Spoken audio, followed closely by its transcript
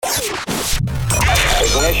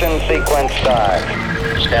Ignition sequence start.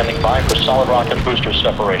 Standing by for solid rocket booster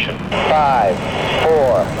separation. 5,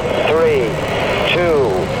 4, 3, 2,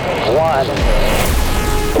 1.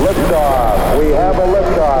 Liftoff. We have a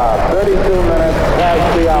liftoff. 32 minutes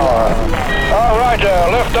past the hour. All right,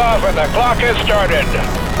 liftoff and the clock has started.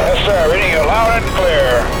 Yes, sir. Reading you loud and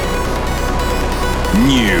clear.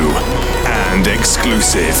 New and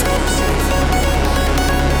exclusive.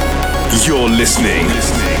 You're listening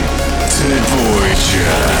to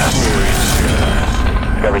Voyager.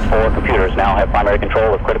 Discovery 4 computers now have primary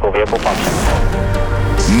control of critical vehicle function.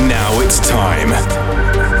 Now it's time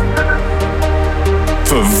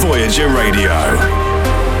for Voyager Radio.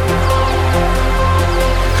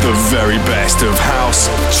 The very best of house,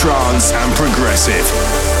 trance and progressive.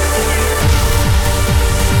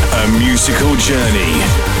 A musical journey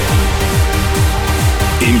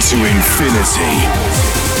into infinity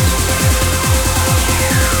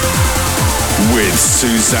with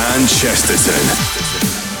Suzanne Chesterton.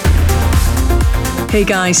 Hey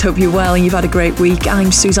guys, hope you're well and you've had a great week.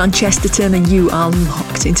 I'm Suzanne Chesterton and you are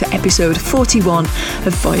locked into episode 41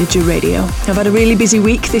 of Voyager Radio. I've had a really busy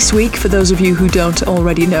week this week. For those of you who don't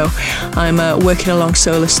already know, I'm working along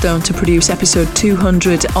Solarstone to produce episode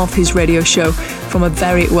 200 of his radio show from a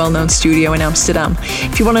very well-known studio in Amsterdam.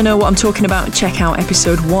 If you want to know what I'm talking about, check out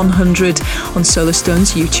episode 100 on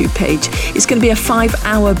Solarstone's YouTube page. It's going to be a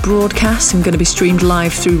 5-hour broadcast and going to be streamed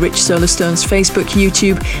live through Rich Solarstone's Facebook,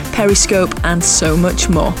 YouTube, Periscope and so much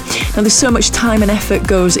more. Now there's so much time and effort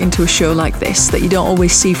goes into a show like this that you don't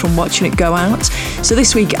always see from watching it go out. So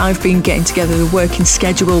this week I've been getting together the working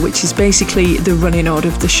schedule, which is basically the running order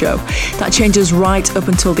of the show. That changes right up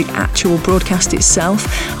until the actual broadcast itself,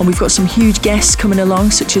 and we've got some huge guests coming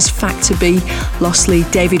along such as Factor B, Lossley,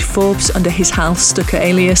 David Forbes under his Hal Stucker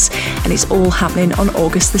alias, and it's all happening on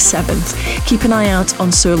August the 7th. Keep an eye out on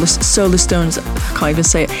Solarstone's, I can't even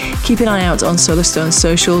say it, keep an eye out on Solarstone's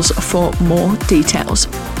socials for more details.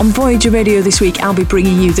 On Voyager Radio this week, I'll be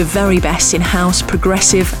bringing you the very best in house,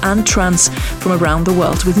 progressive and trance from around the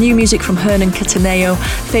world, with new music from Hernan Cattaneo,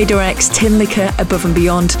 Fader X, Tinlicker, Above and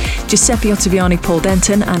Beyond, Giuseppe Ottaviani, Paul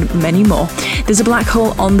Denton and many more. There's a black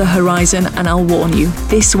hole on the horizon and I'll warn you,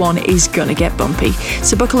 this one is gonna get bumpy.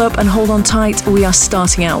 So buckle up and hold on tight. We are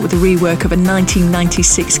starting out with a rework of a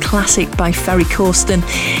 1996 classic by Ferry Corsten.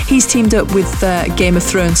 He's teamed up with Game of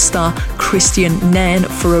Thrones star Christian Nairn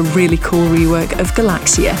for a really cool rework of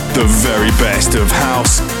Galaxia. The very best of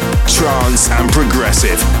house, trance and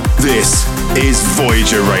progressive. This is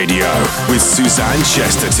Voyager Radio with Suzanne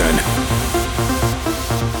Chesterton.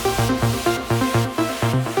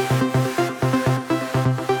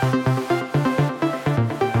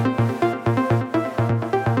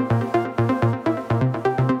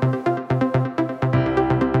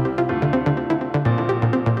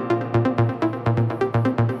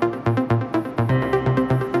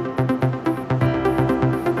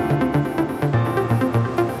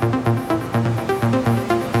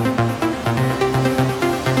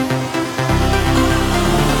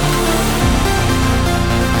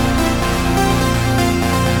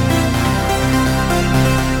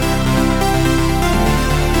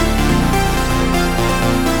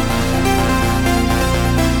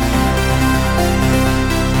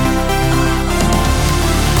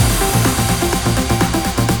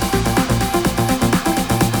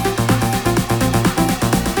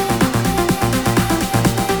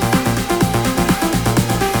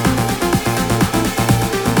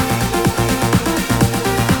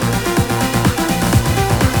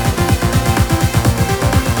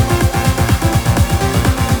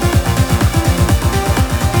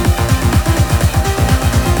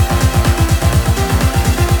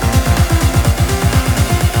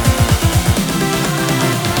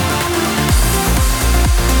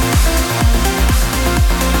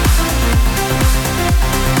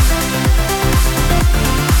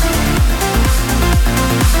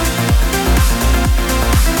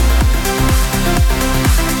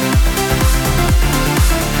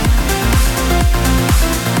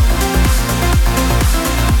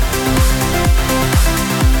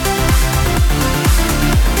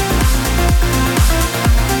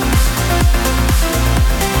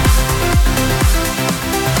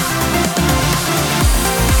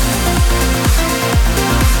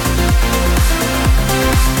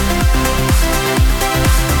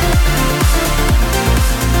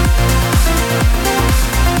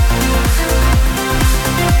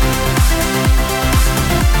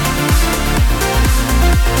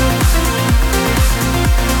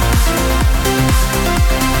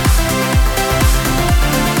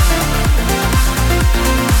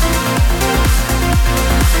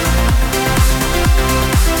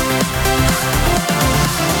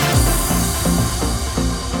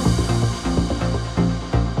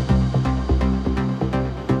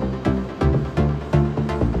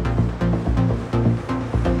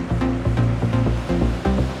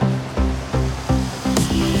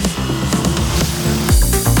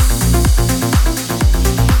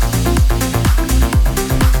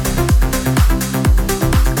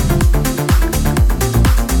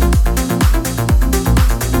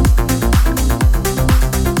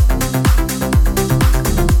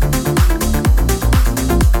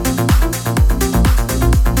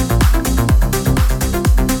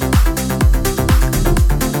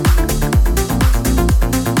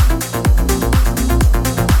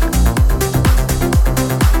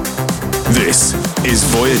 This is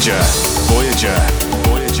Voyager. Voyager.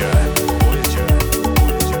 Voyager.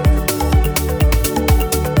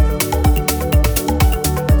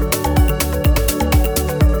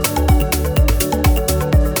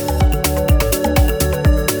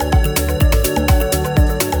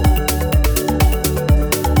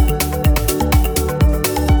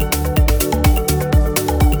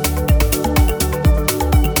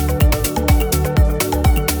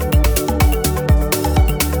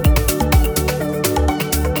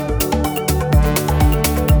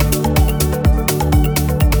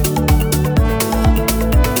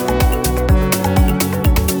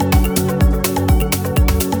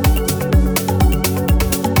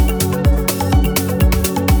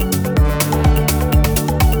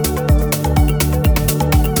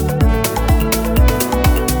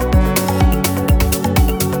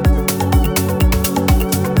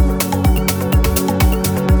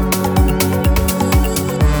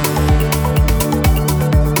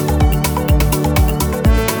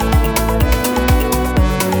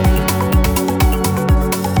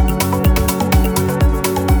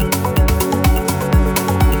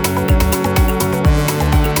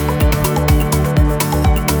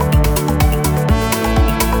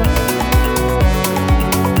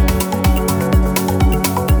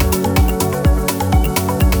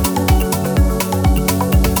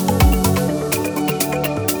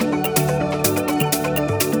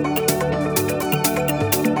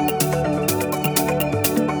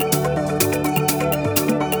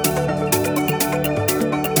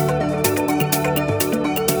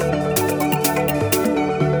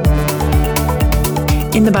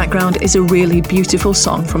 In the background is a really beautiful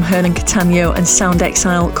song from Hernan Cattaneo and Sound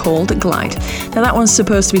Exile called Glide. Now that one's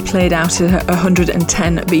supposed to be played out at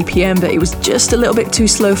 110 BPM, but it was just a little bit too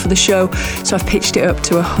slow for the show, so I've pitched it up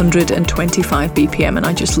to 125 BPM, and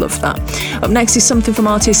I just love that. Up next is something from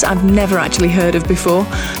artists I've never actually heard of before,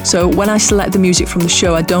 so when I select the music from the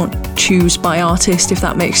show, I don't choose by artist, if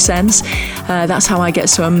that makes sense. That's how I get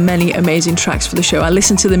so many amazing tracks for the show. I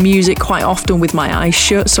listen to the music quite often with my eyes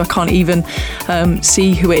shut, so I can't even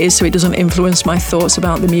see who it is, so it doesn't influence my thoughts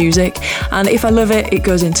about the music. And if I love it, it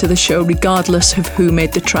goes into the show regardless of who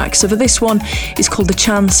made the track. So for this one, it's called The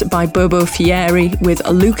Chance by Bobo Fieri with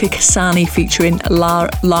Luca Cassani featuring Lara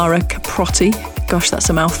Caprotti. Gosh, that's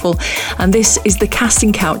a mouthful. And this is the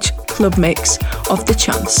Casting Couch club mix of The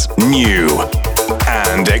Chance. New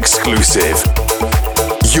and exclusive.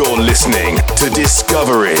 You're listening to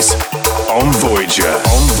Discoveries on Voyager.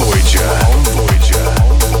 On Voyager. On Voyager.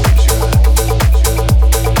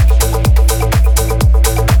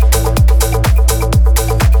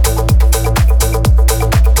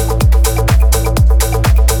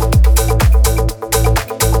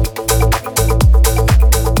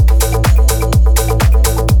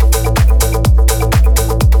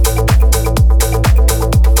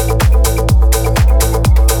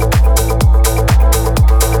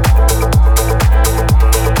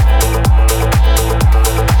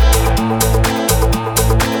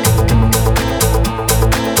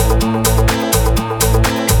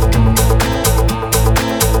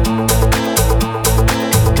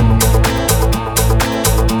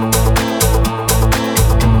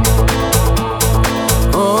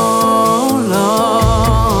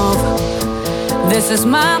 This is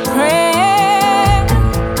my prayer.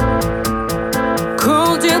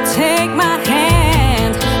 Could you take my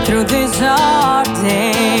hand through these hard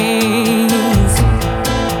days?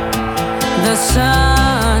 The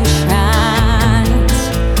sun shines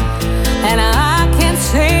and I can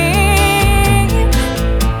see.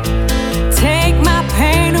 Take my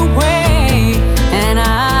pain away and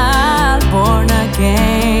I'll born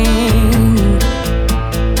again.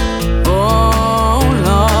 Oh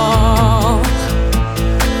Lord,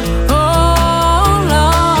 oh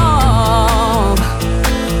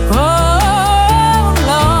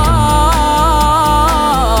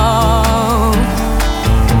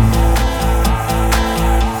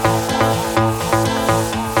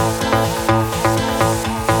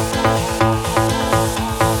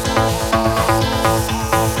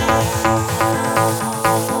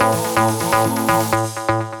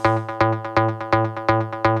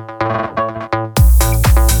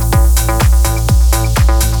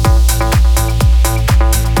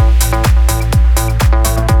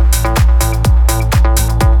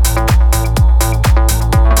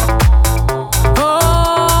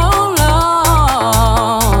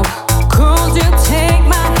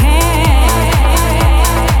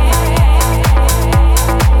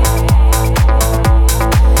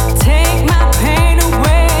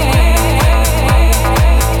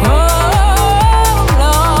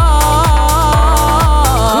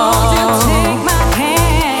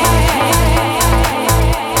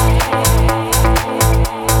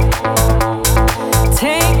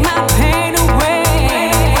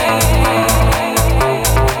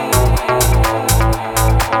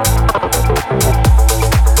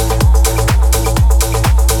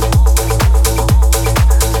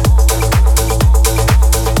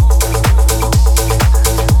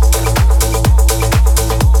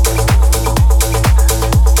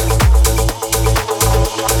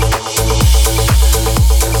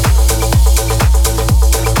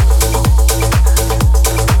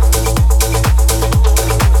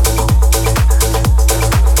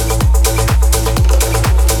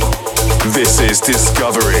latest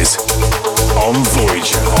discoveries on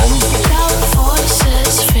Voyager. Loud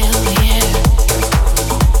voices fill the air.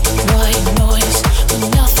 White noise with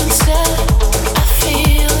nothing said. I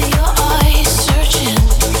feel your eyes searching,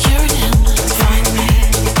 yearning to find me.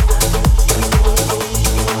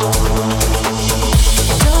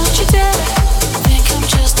 Don't you dare think I'm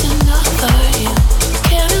just another you.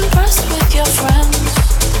 Get impressed with your friends.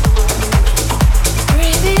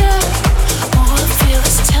 Breathe the air, wanna feel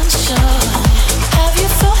this tension. Have you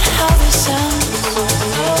thought how this ends?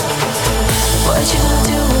 What you gonna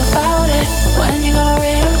do about it? When you gonna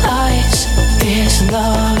realize this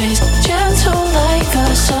love is gentle like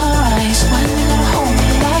the sunrise? When you gonna hold me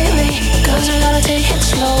lightly? Cause we gotta take it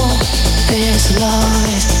slow. This love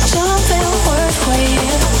is something worth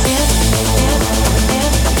waiting.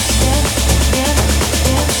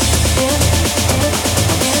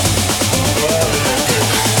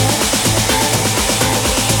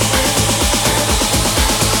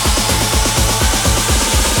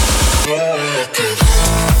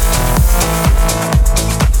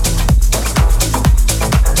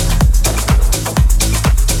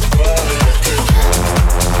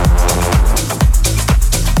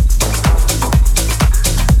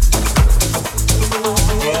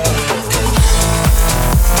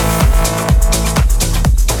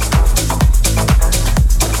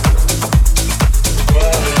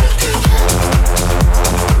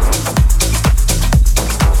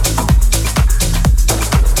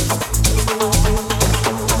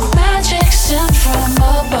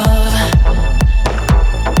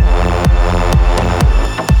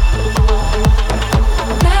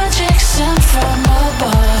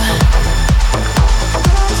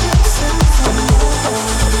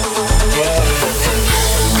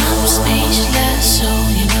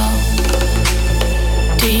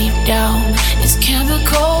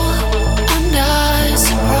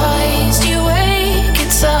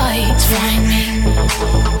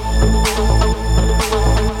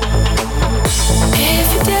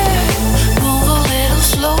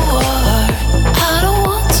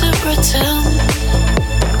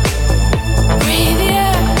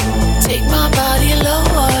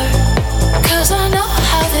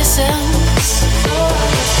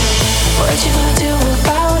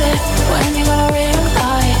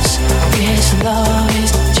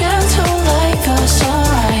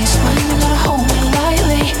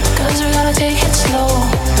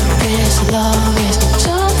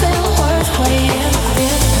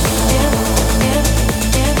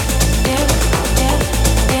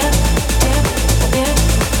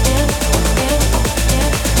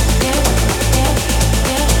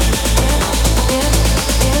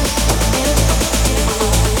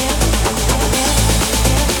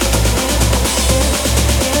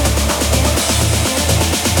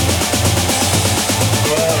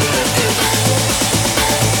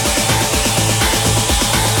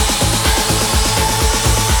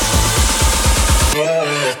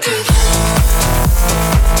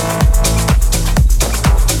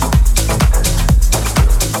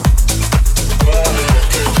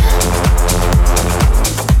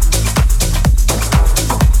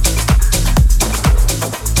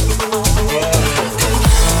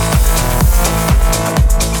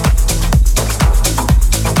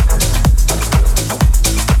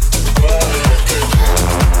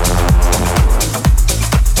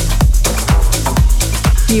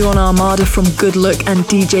 You on Armada from Good Luck and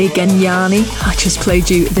DJ Genyani. I just played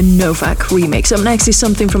you the Novak remix. Up next is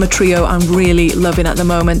something from a trio I'm really loving at the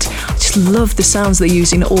moment. I just love the sounds they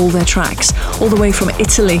use in all their tracks. All the way from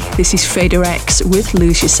Italy, this is Fader X with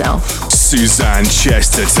Lose Yourself. Suzanne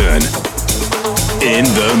Chesterton in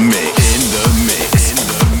the mix.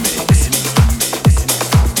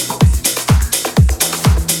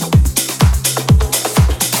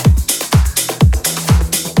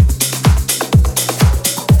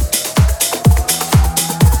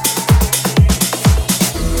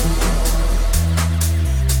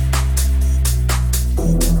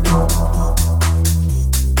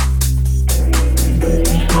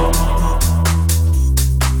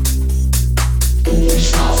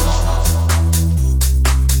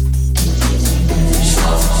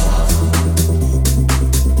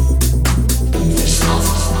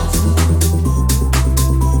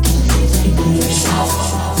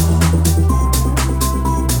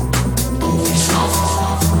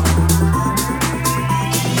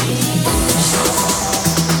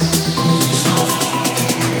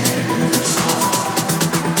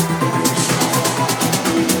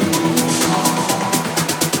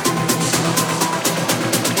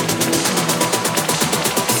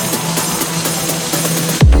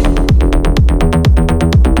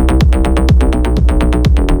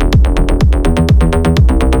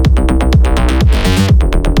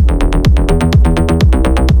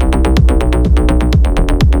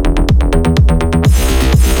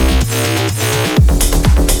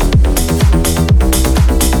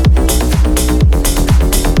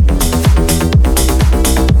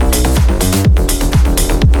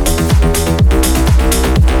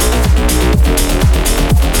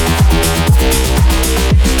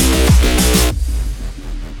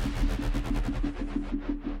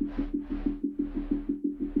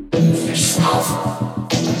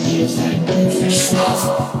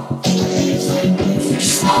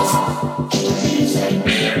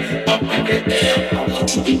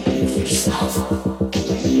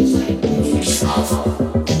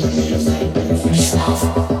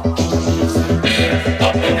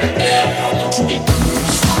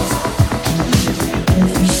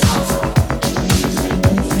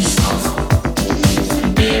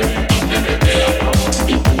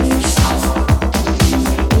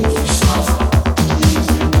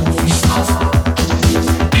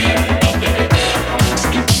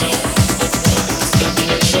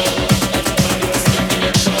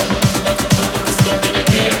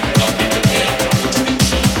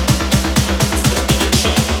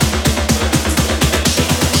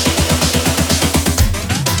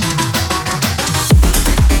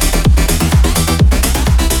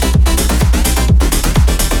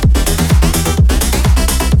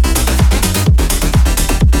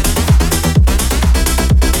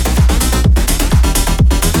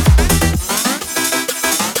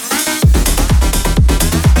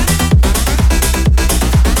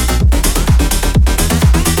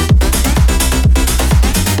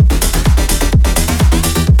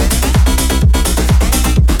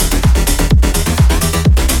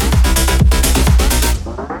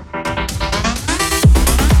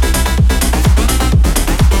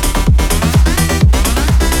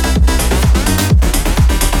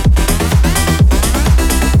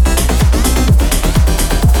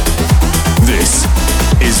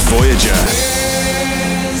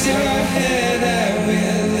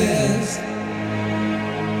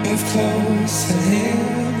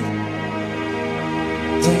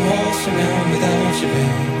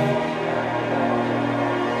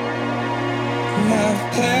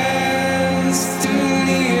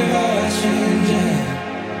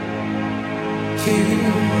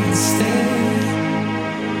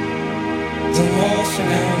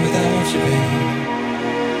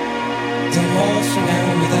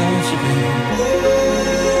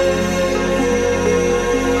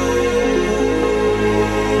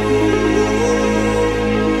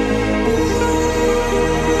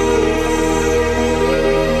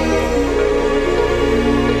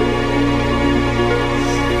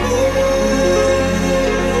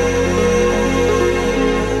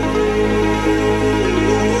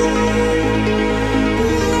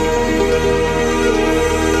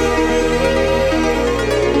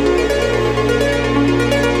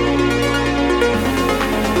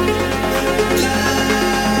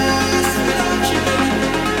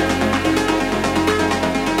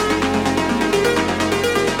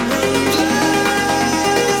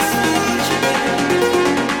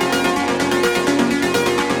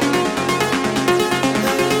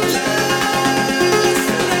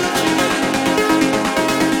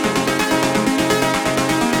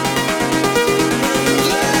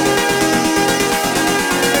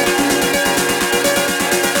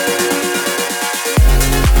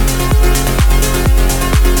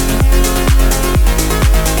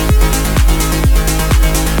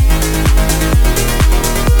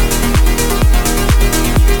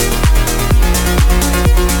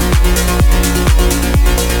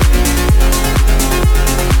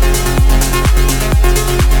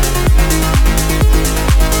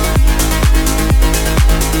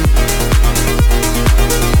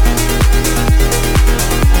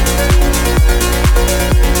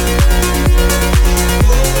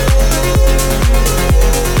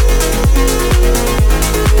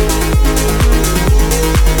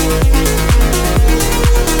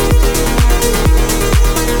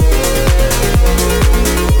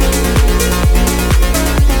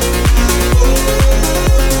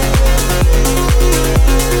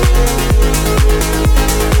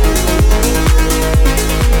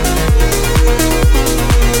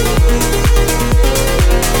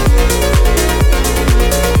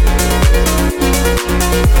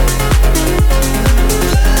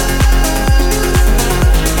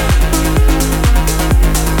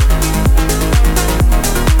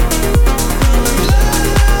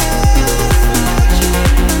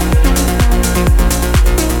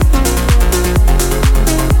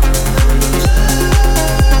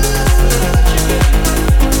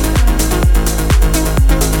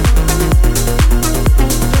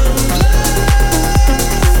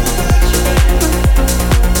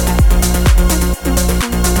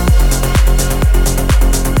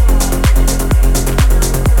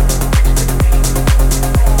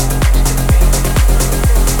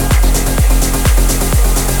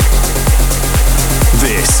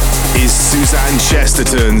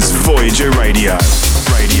 Chesterton's Voyager Radio.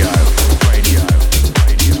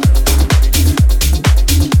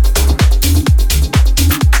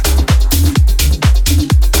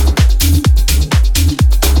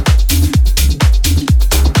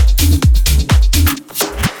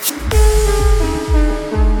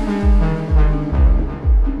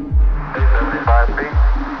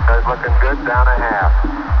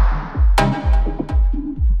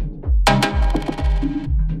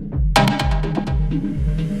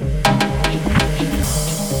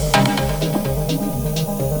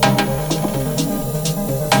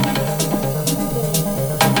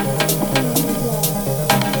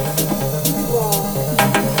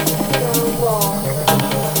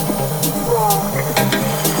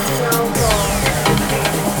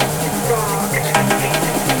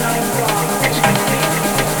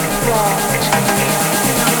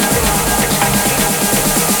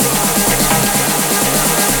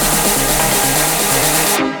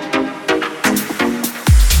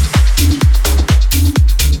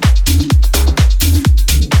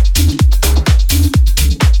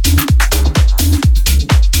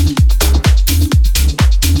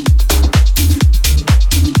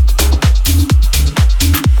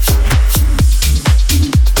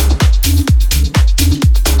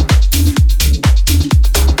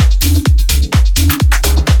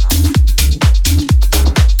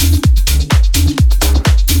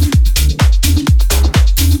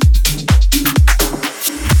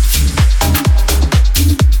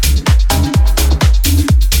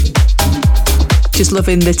 Just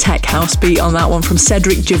loving the tech house beat on that one from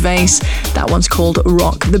Cedric Gervais. That one's called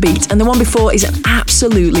Rock the Beat. And the one before is an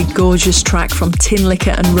absolutely gorgeous track from Tin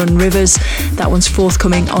Liquor and Run Rivers. That one's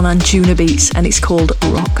forthcoming on Anjuna Beats and it's called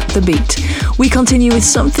Rock the Beat. We continue with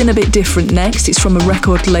something a bit different next. It's from a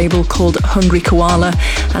record label called Hungry Koala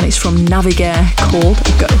and it's from Navigaire called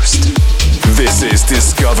Ghost. This is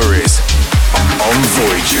Discoveries on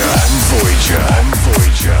Voyager.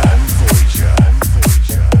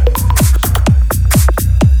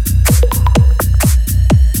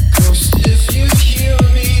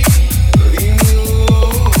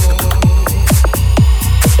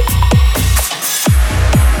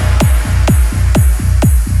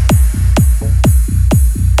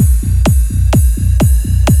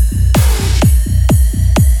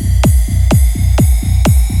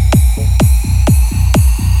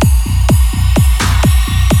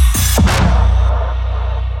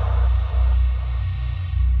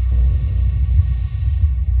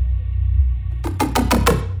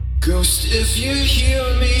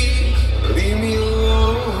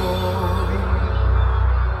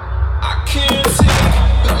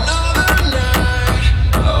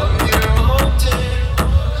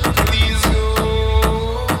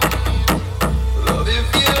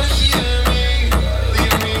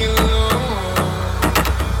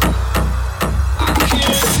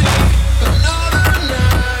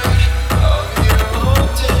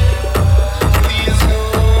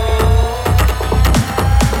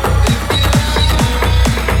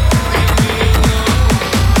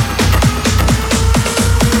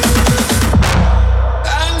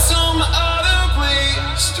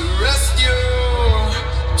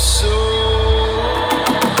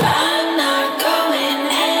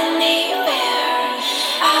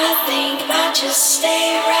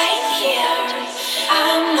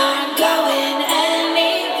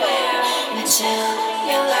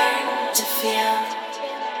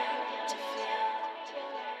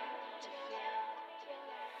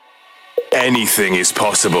 Anything is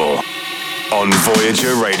possible on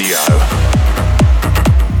Voyager Radio.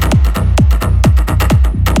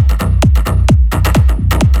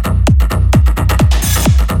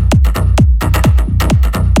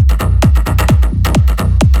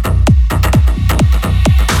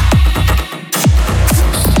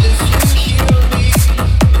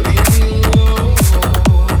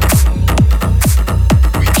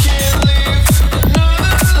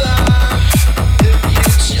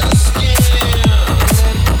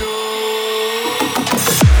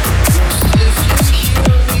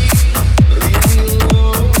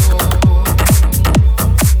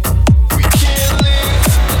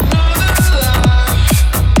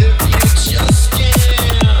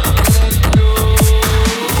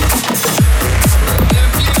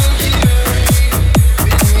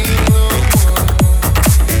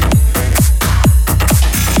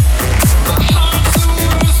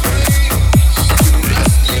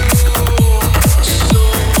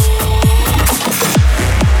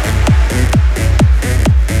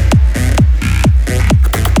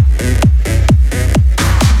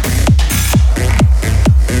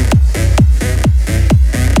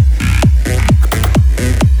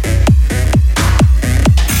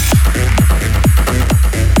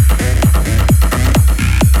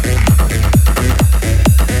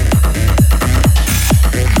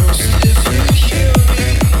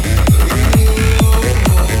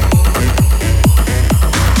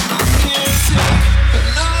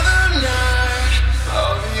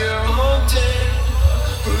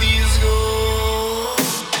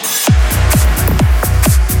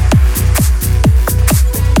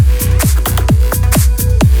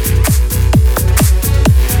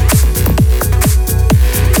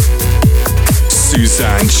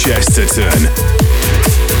 Suzanne Chesterton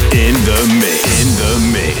in the mix.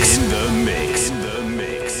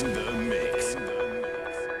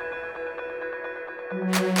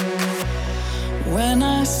 When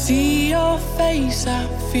I see your face, I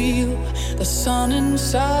feel the sun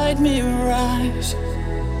inside me rise,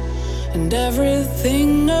 and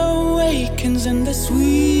everything awakens in the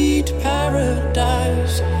sweet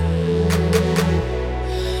paradise.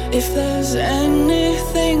 If there's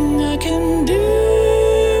anything I can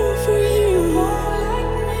do for you, let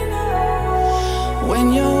me know.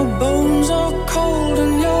 When your bones are cold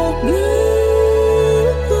and you're blue,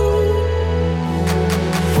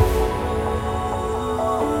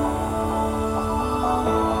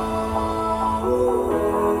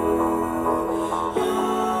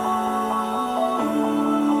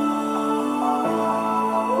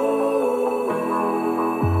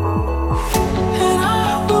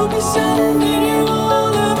 sending you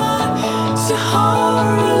all of my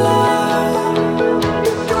Sahara love,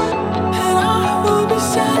 and I will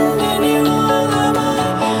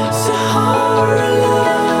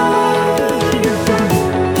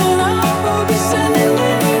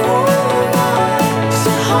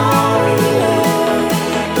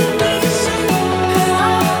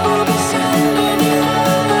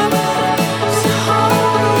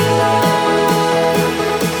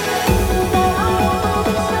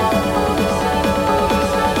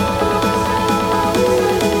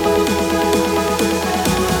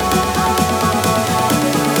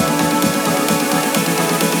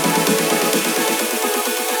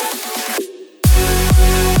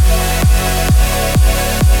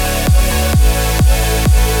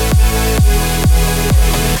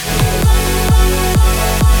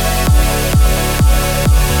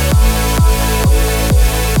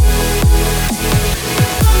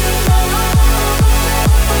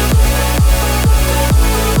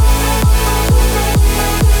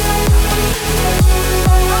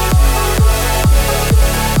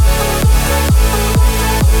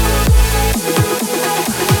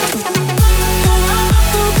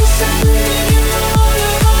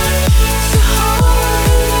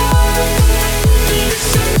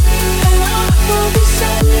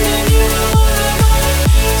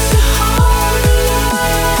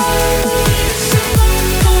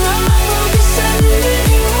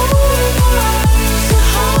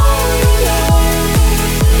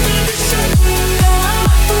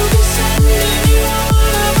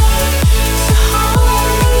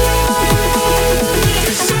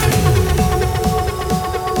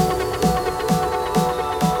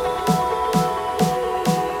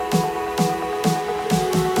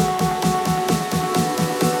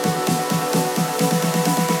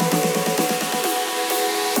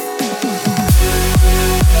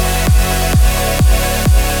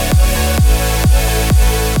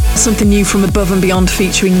Something new from Above and Beyond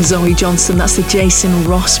featuring Zoe Johnston. That's the Jason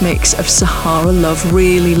Ross mix of Sahara Love.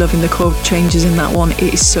 Really loving the chord changes in that one.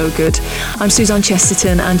 It is so good. I'm Suzanne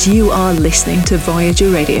Chesterton and you are listening to Voyager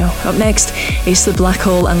Radio. Up next, it's The Black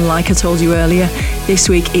Hole, and like I told you earlier, this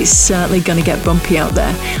week it's certainly going to get bumpy out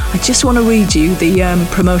there. I just want to read you the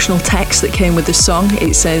promotional text that came with the song.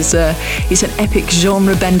 It says, it's an epic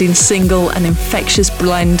genre-bending single, an infectious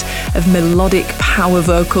blend of melodic power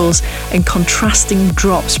vocals and contrasting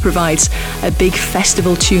drops, provides a big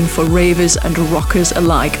festival tune for ravers and rockers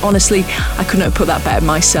alike. Honestly, I couldn't have put that better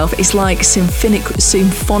myself. It's like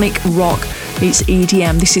symphonic rock meets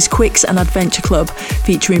EDM. This is Quicks and Adventure Club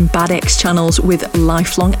featuring Bad X Channels with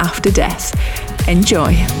Lifelong After Death.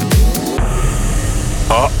 Enjoy.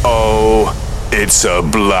 Uh-oh, it's a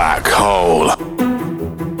black hole.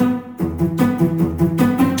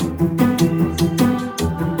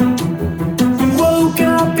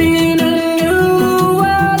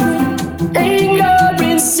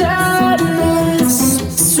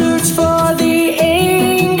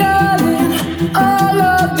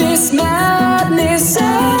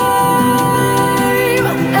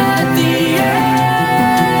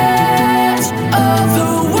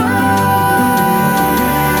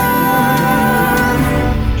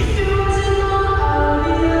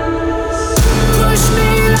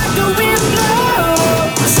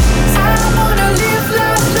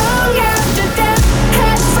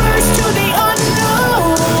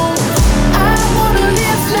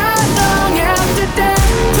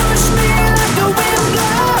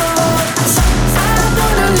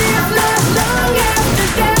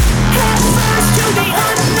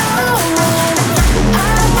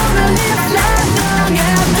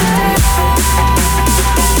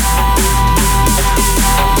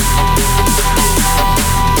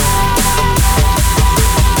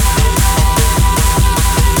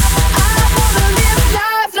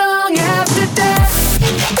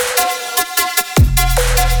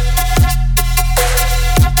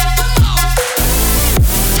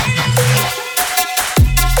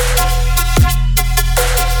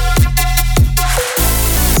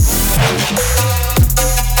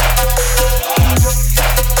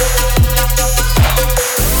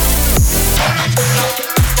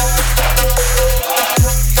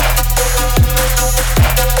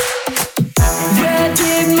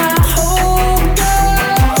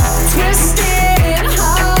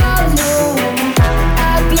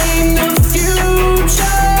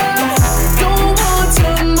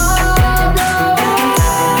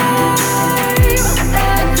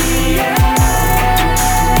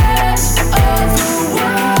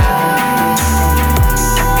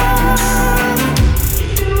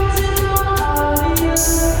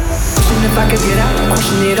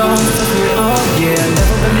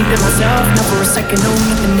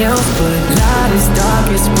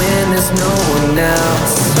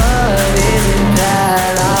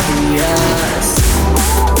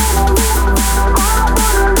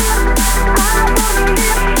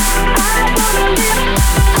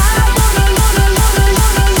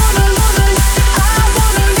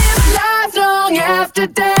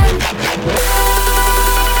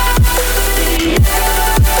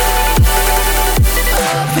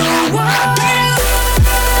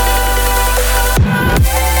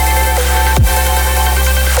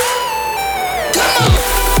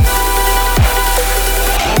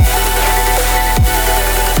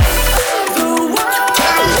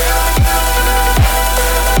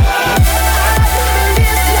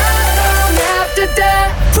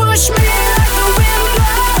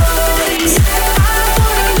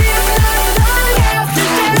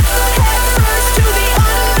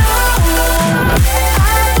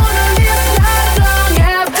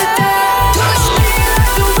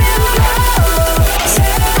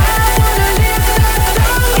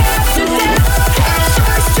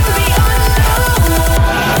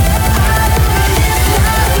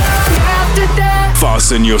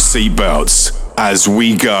 Fasten your seatbelts as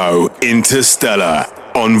we go interstellar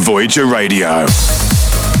on Voyager Radio.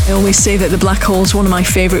 I always say that The Black Hole is one of my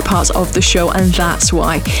favourite parts of the show, and that's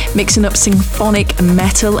why. Mixing up symphonic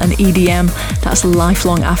metal and EDM, that's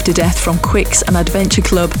Lifelong After Death from Quicks and Adventure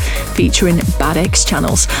Club featuring Bad X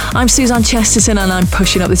Channels. I'm Suzanne Chesterton and I'm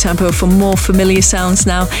pushing up the tempo for more familiar sounds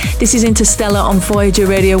now. This is Interstellar on Voyager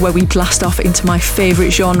Radio, where we blast off into my favourite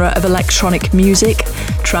genre of electronic music,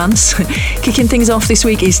 trance. Kicking things off this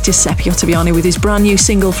week is Giuseppe Ottaviani with his brand new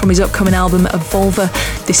single from his upcoming album Evolver.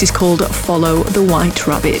 This is called Follow the White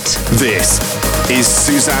Rabbit. This is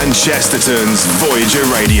Suzanne Chesterton's Voyager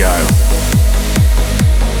Radio.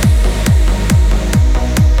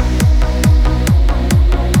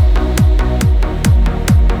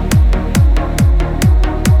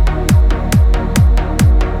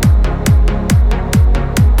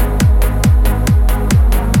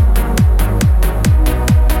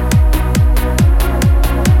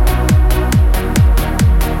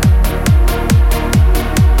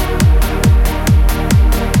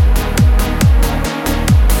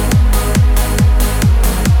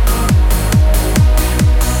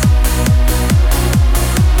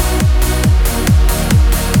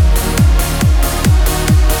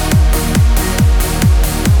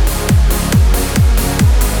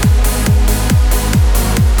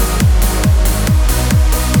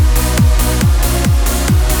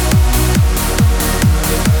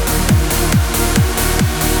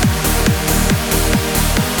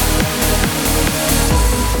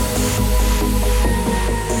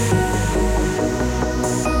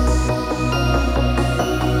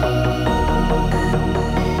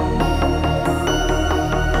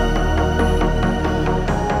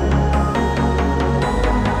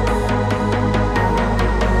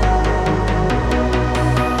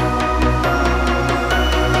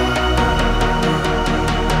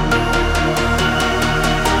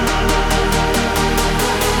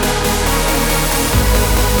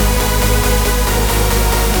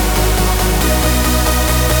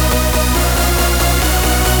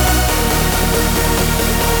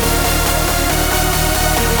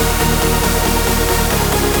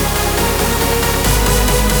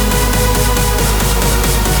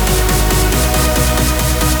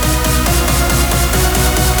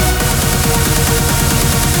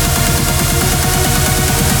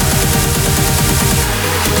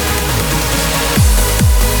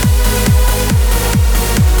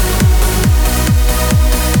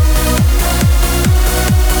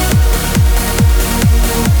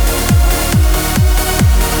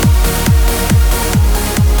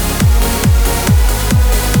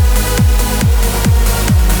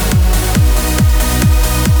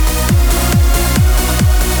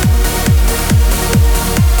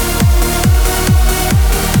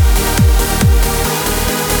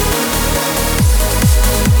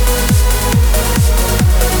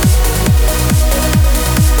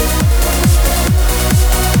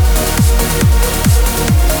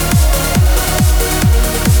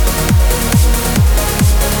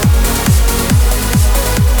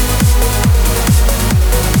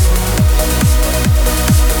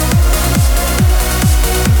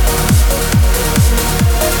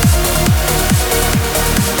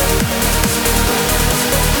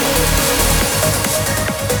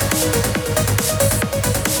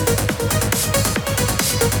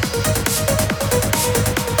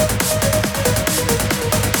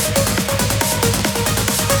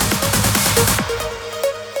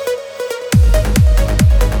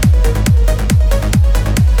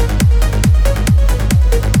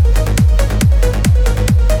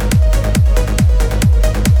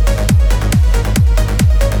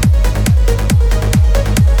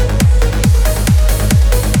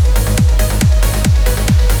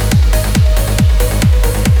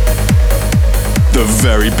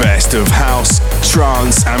 very best of house,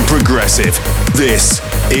 trance, and progressive. This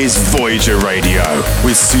is Voyager Radio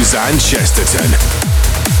with Suzanne Chesterton.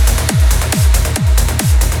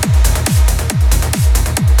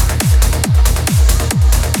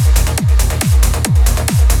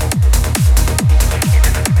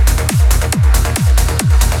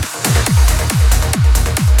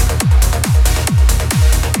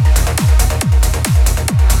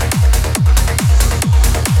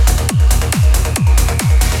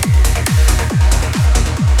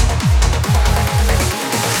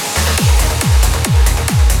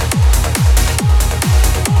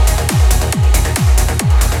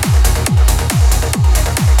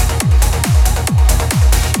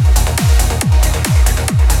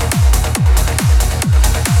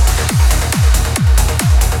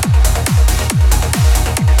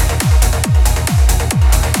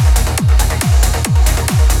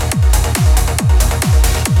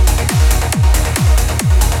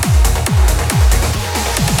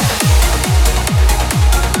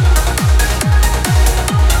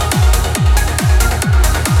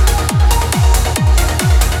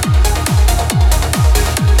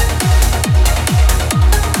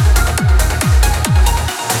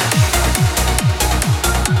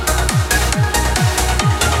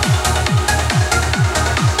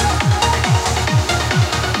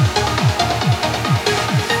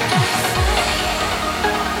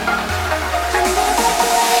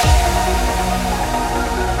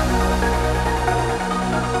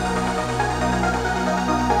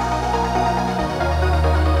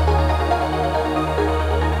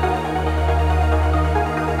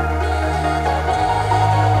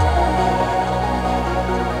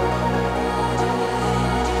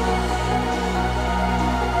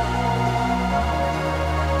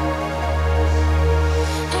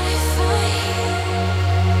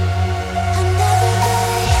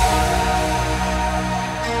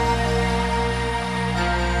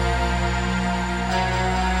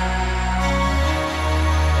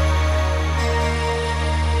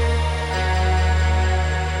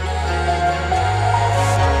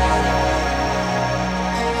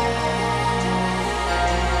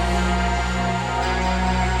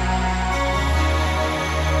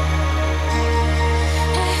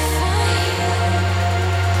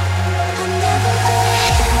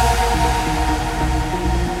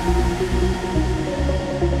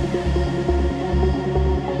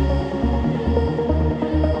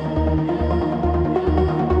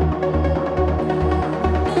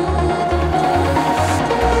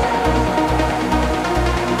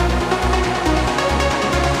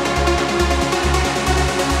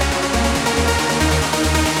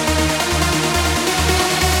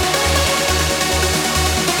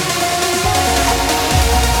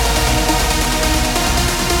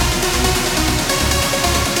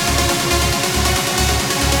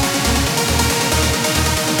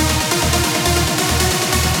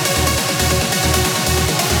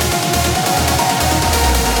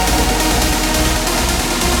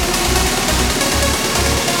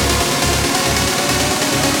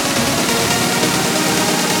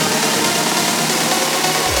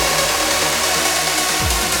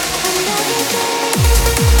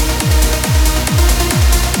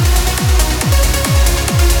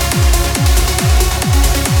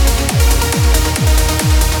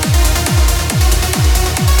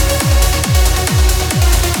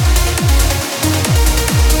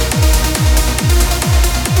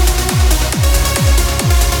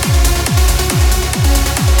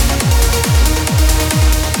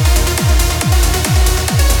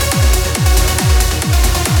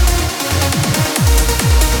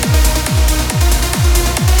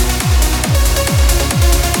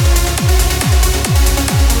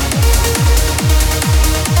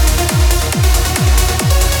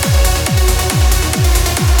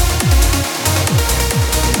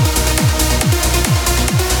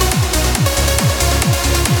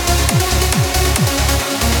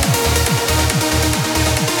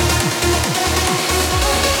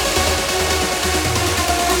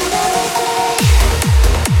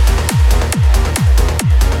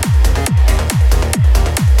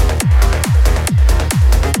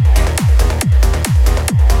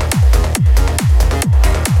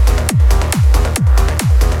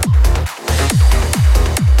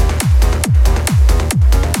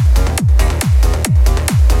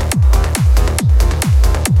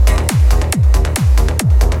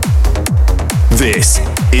 This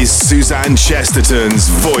is Suzanne Chesterton's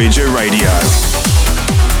Voyager Radio.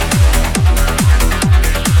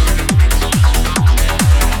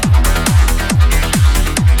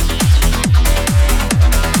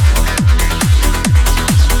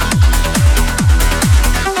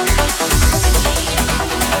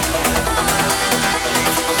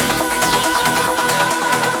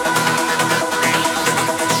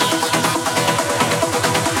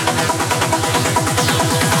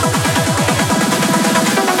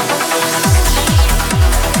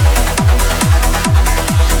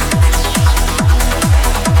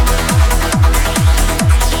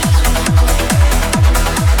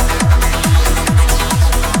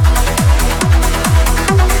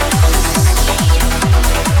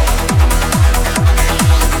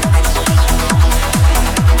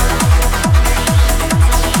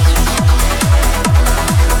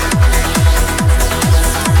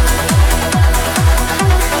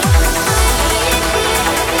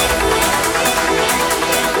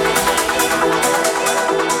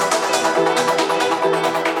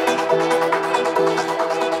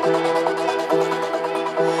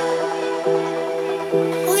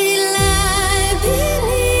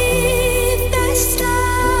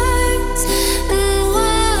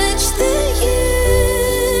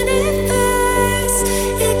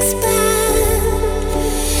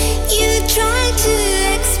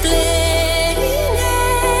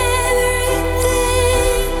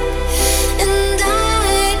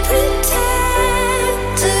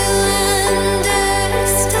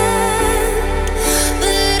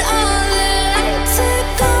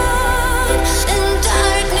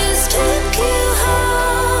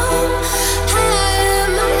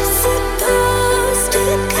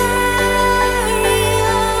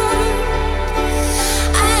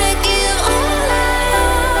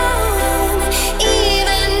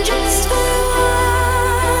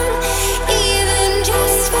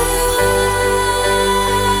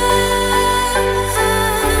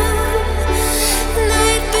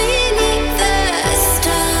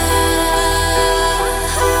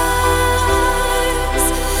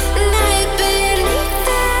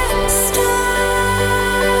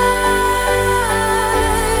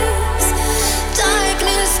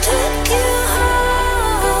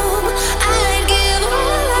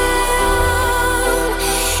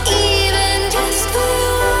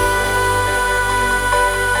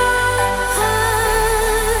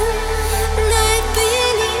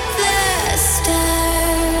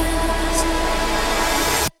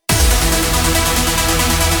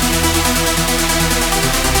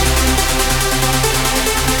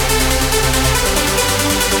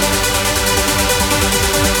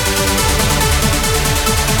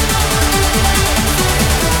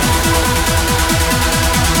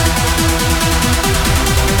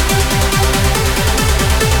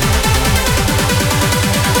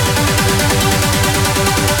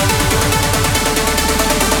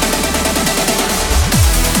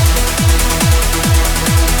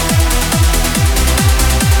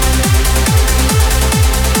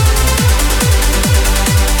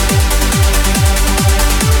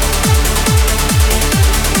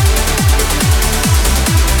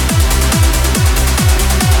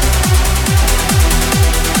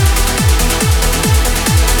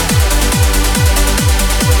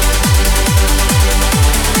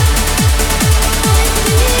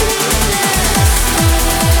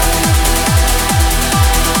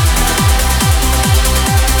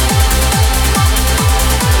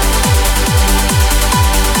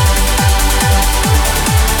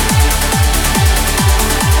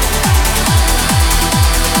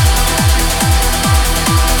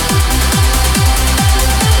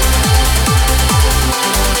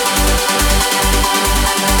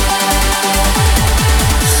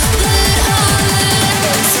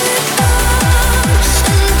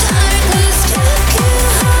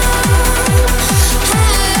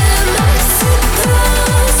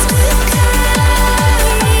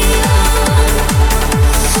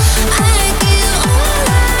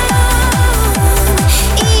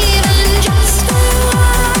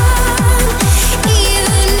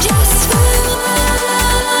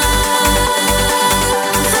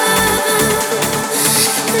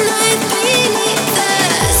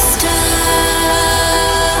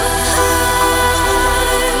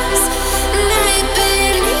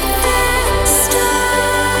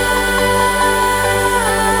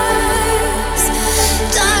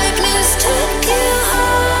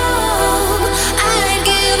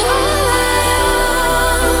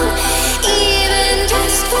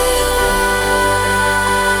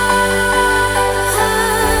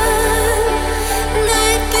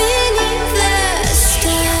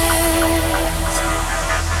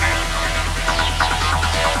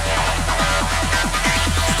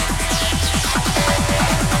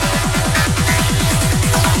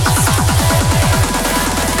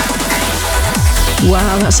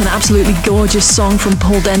 Wow, that's an absolutely gorgeous song from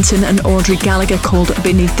Paul Denton and Audrey Gallagher called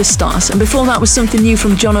Beneath the Stars. And before that was something new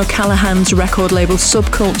from John O'Callaghan's record label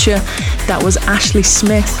Subculture. That was Ashley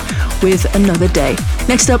Smith with Another Day.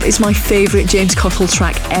 Next up is my favourite James Cottle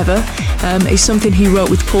track ever. It's something he wrote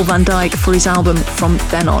with Paul van Dyk for his album From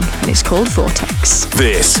Then On, and it's called Vortex.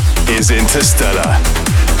 This is Interstellar,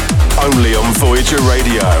 only on Voyager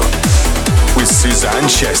Radio, with Suzanne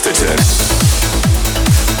Chesterton.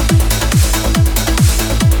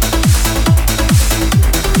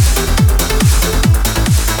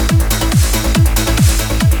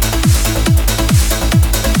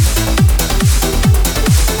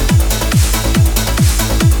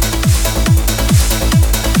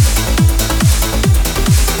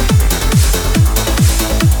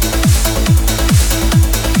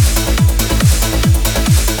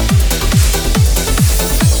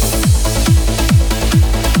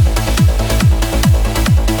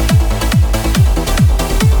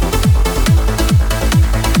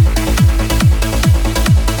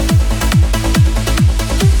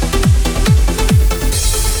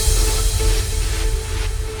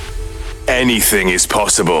 Anything is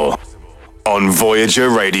possible on Voyager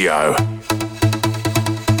Radio.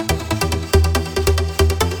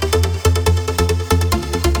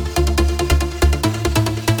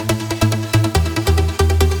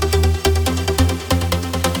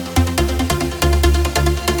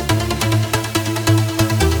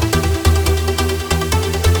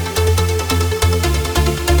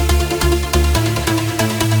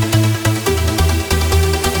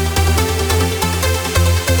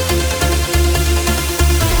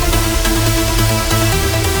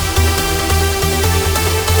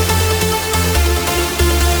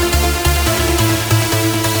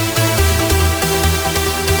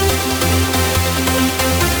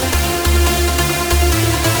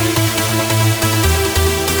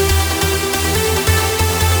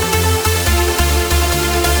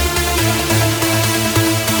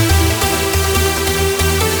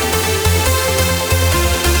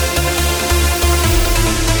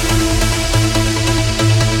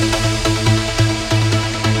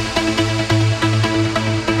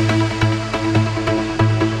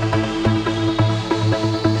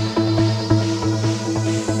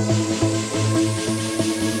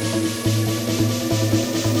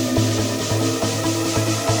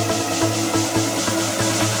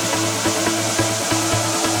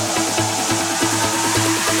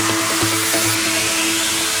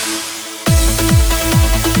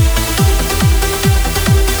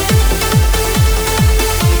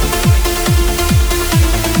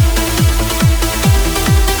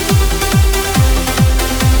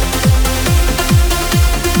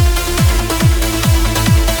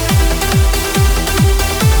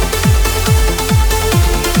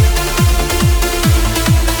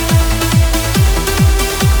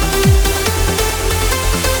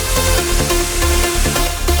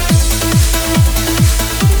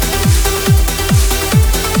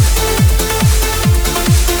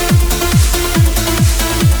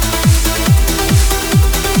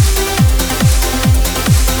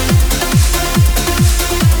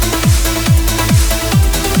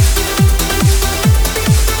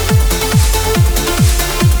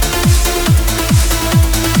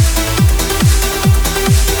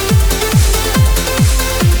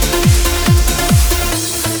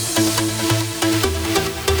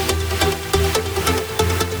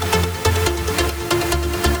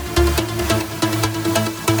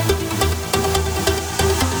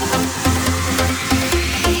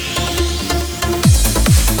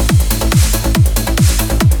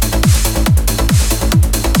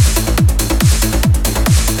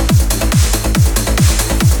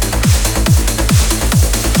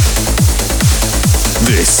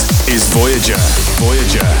 Voyager.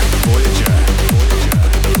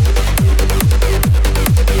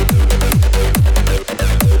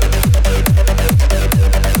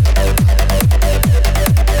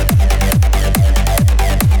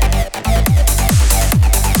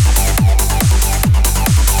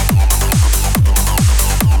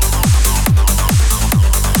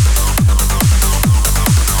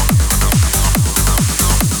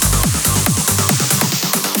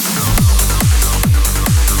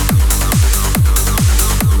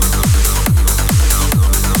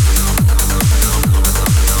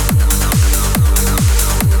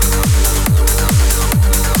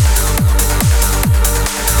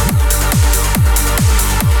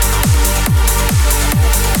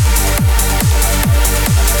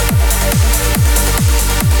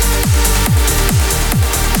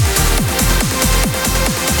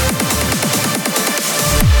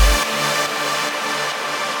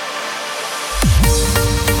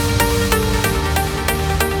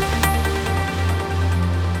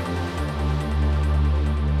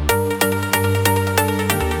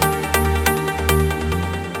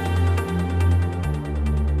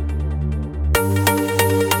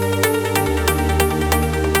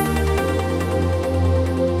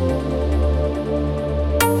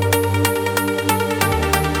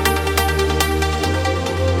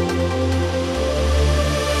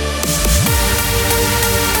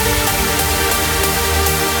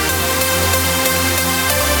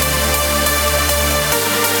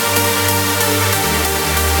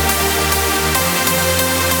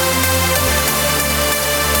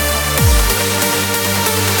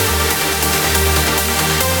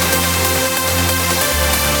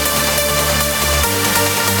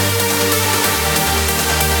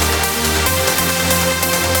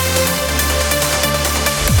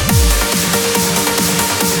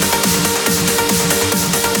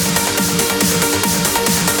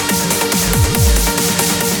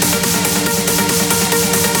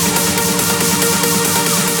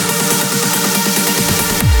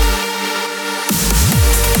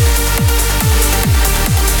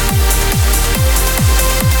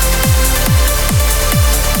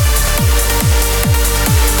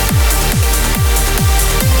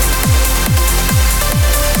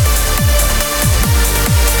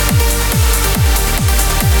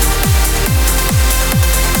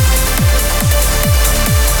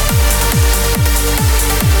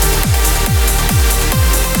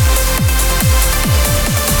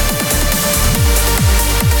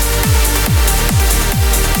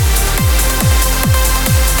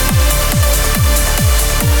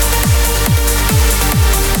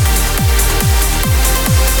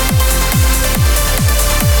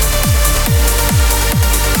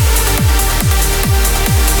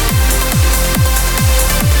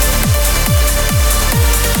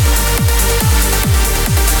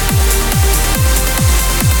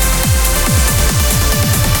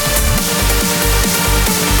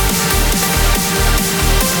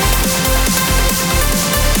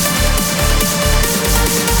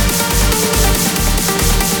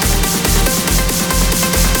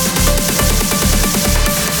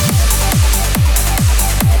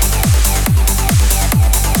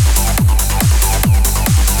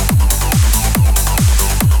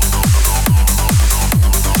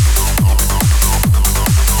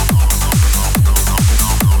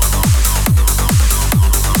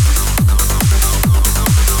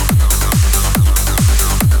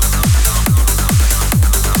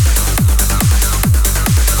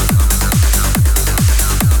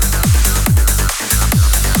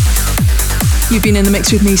 You've been in the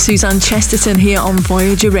mix with me, Suzanne Chesterton, here on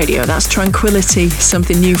Voyager Radio. That's Tranquility,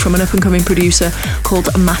 something new from an up-and-coming producer called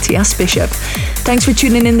Matthias Bishop. Thanks for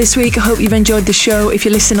tuning in this week. I hope you've enjoyed the show. If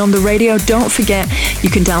you're listening on the radio, don't forget you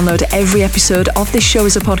can download every episode of this show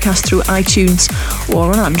as a podcast through iTunes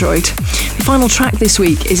or on Android. The final track this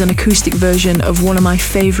week is an acoustic version of one of my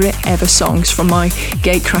favourite ever songs from my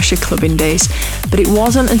Gatecrasher clubbing days. But it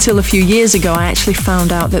wasn't until a few years ago I actually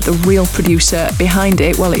found out that the real producer behind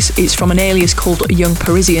it, well, it's from an alias called Young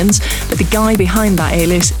Parisians, but the guy behind that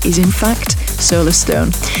alias is in fact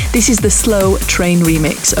Solarstone. This is the Slow Train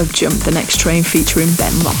remix of Jump the Next Train featuring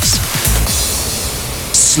Ben Ross.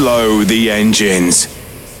 Slow the engines.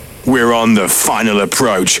 We're on the final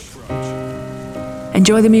approach.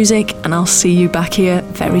 Enjoy the music and I'll see you back here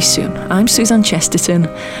very soon. I'm Suzanne Chesterton.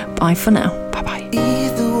 Bye for now. Bye-bye.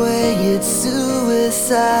 Either way, it's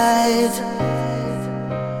suicide.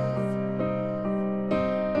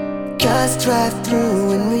 Cars drive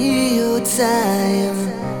through in real time.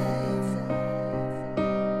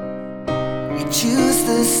 You choose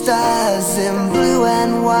the stars in blue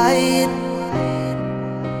and white.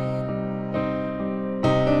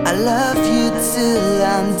 I love you till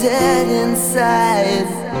I'm dead inside.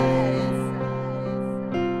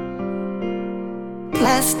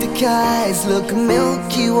 Plastic eyes look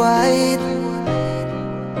milky white,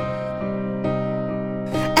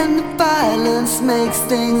 and the violence makes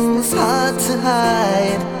things hard to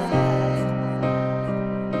hide.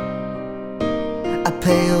 Our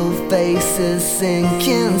pale faces sink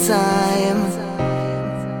in time.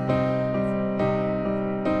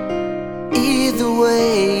 Either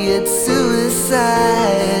way, it's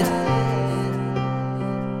suicide.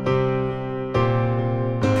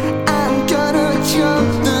 I'm gonna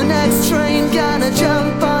jump the next train, gonna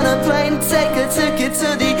jump on a plane, take a ticket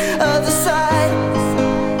to the other side.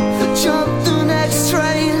 Jump the next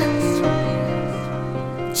train,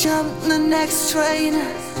 jump the next train.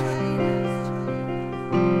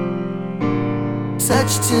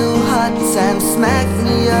 Touch too hot and smack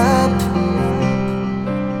me up,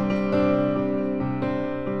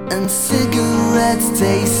 and cigarettes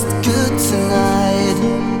taste good tonight.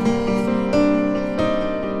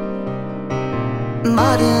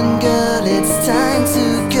 Modern girl, it's time to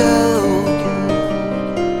go.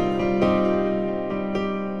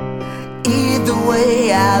 Either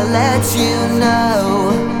way, I'll let you know.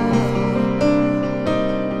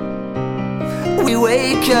 We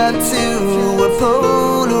wake up to a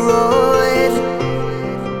Polaroid.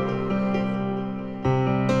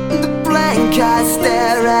 The blank eyes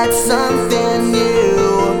stare at something new.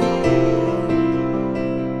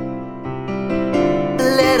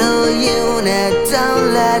 Little unit, don't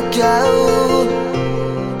let go.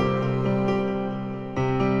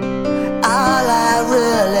 All I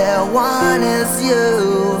really want is you.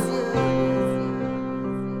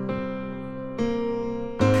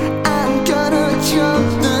 Jump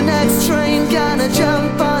the next train, gonna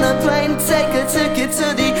jump on a plane, take a ticket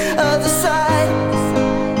to the other side.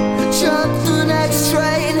 Jump the next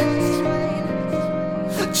train,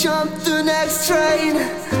 jump the next train.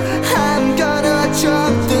 I'm gonna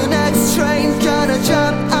jump the next train, gonna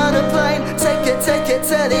jump on a plane, take a ticket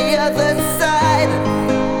to the other side.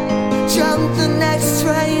 Jump the next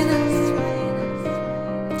train,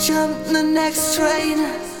 jump the next train.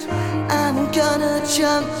 I'm gonna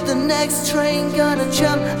jump the next train, gonna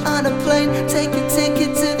jump on a plane, take a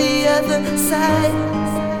ticket to the other side.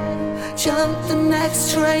 Jump the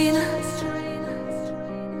next train,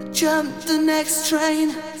 jump the next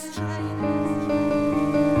train.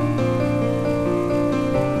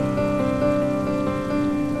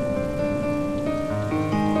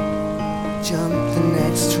 Jump the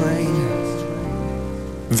next train.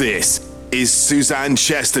 This is Suzanne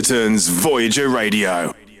Chesterton's Voyager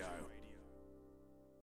Radio.